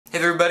Hey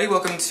everybody,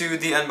 welcome to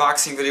the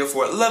unboxing video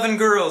for 11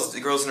 Girls,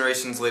 the Girls'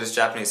 Generation's latest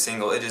Japanese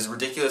single. It is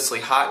ridiculously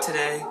hot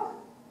today.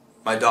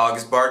 My dog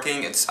is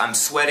barking. I'm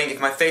sweating.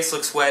 If my face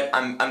looks wet,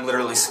 I'm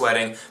literally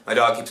sweating. My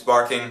dog keeps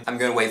barking. I'm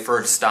gonna wait for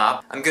her to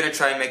stop. I'm gonna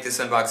try and make this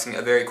unboxing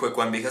a very quick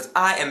one because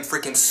I am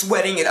freaking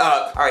sweating it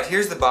up. Alright,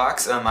 here's the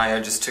box.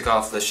 I just took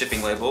off the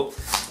shipping label.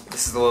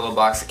 This is the little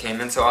box that came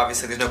in, so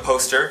obviously there's no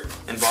poster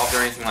involved or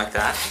anything like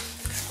that.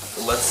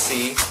 Let's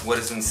see what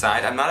is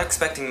inside. I'm not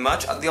expecting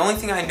much. The only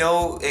thing I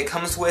know it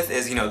comes with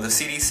is, you know, the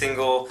CD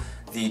single,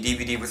 the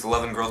DVD with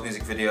 11 Girls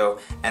music video,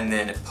 and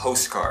then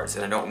postcards.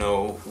 And I don't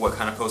know what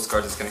kind of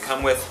postcards it's going to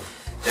come with.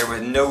 There were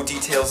no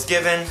details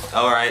given.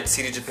 Alright,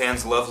 CD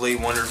Japan's lovely,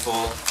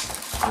 wonderful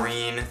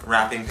green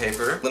wrapping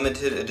paper.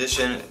 Limited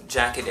edition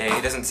jacket A.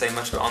 It doesn't say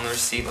much on the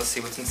receipt. Let's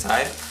see what's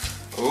inside.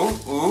 Ooh,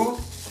 ooh,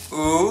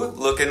 ooh.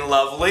 Looking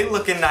lovely.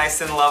 Looking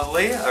nice and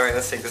lovely. Alright,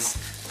 let's take this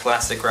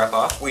plastic wrap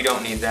off. We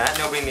don't need that.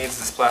 Nobody needs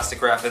this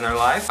plastic wrap in their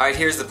life. Alright,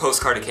 here's the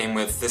postcard it came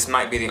with. This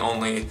might be the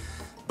only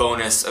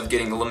bonus of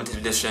getting the limited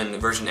edition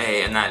version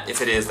A, and that,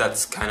 if it is,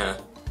 that's kind of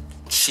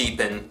cheap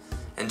and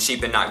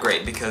not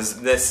great,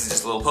 because this is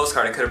just a little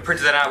postcard. I could have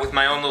printed that out with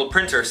my own little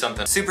printer or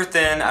something. Super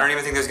thin. I don't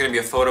even think there's going to be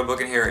a photo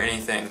book in here or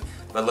anything,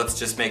 but let's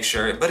just make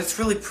sure. But it's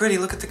really pretty.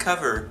 Look at the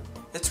cover.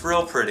 It's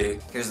real pretty.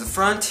 Here's the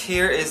front.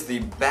 Here is the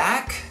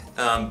back.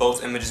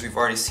 Both images we've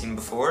already seen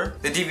before.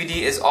 The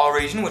DVD is all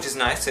region, which is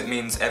nice. It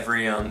means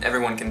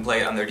everyone can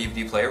play it on their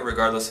DVD player,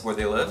 regardless of where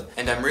they live.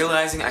 And I'm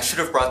realizing I should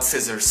have brought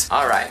scissors.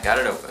 Alright, got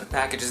it open.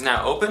 Package is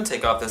now open.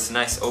 Take off this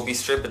nice obi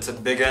strip. It's a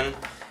big one,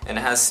 and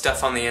it has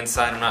stuff on the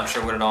inside. I'm not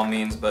sure what it all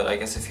means, but I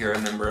guess if you're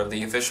a member of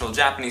the official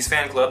Japanese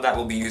fan club, that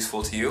will be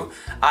useful to you.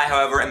 I,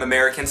 however, am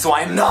American, so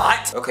I am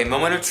not! Okay,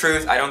 moment of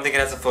truth. I don't think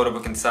it has a photo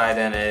book inside,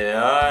 and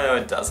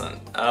it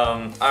doesn't.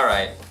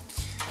 Alright.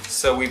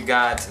 So we've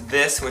got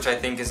this, which I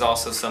think is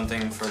also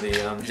something for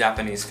the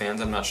Japanese fans.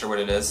 I'm not sure what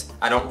it is.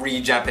 I don't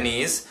read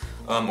Japanese,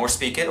 or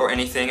speak it, or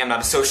anything. I'm not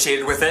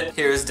associated with it.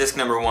 Here's disc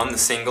number 1, the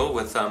single,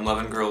 with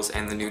 11 Girls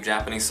and the new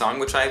Japanese song,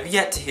 which I have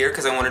yet to hear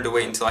because I wanted to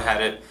wait until I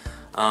had it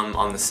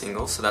on the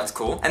single, so that's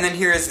cool. And then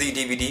here is the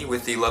DVD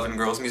with the 11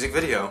 Girls music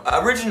video.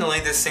 Originally,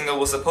 this single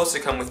was supposed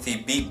to come with the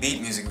Beat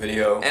Beat music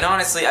video, and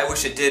honestly, I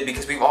wish it did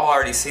because we've all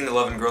already seen the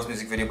 11 Girls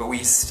music video, but we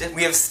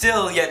have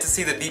still yet to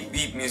see the Beat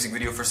Beat music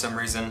video for some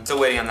reason. Still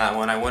waiting on that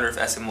one. I wonder if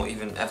SM will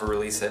even ever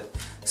release it.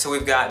 So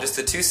we've got just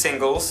the 2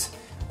 singles,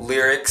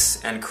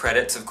 lyrics, and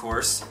credits, of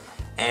course.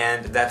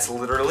 And that's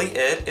literally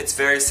it. It's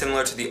very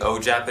similar to the O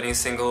Japanese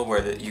single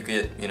where you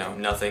get, you know,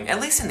 nothing. At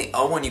least in the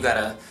O one you got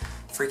a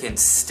freaking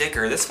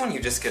sticker. This one you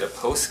just get a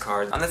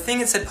postcard. On the thing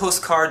it said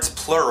postcards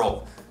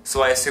plural,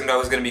 so I assumed I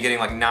was going to be getting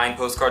like 9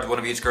 postcards, 1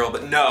 of each girl,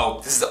 but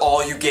no, this is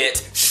all you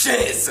get.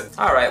 Shiz!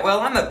 Alright, well,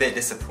 I'm a bit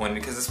disappointed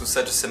because this was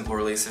such a simple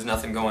release. There's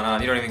nothing going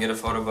on. You don't even get a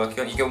photo book.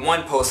 You get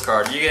 1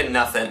 postcard. You get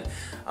nothing.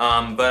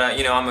 But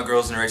you know, I'm a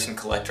Girls' Generation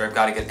collector. I've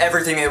got to get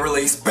everything they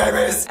release,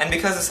 babies! And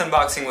because this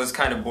unboxing was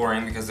kind of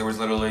boring because there was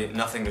literally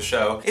nothing to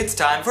show, it's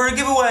time for a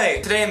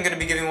giveaway! Today I'm going to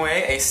be giving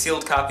away a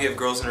sealed copy of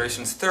Girls'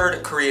 Generation's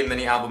 3rd Korean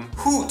mini album,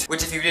 Hoot,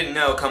 which if you didn't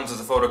know comes with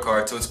a photo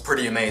card, so it's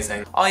pretty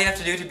amazing. All you have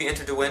to do to be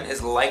entered to win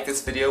is like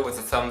this video with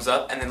a thumbs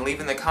up and then leave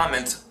in the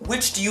comments,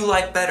 which do you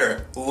like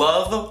better,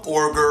 love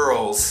or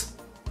girls?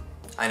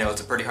 I know,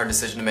 it's a pretty hard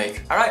decision to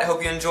make. Alright, I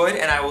hope you enjoyed,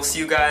 and I will see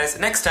you guys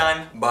next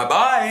time.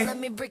 Bye-bye! Let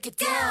me break it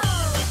down.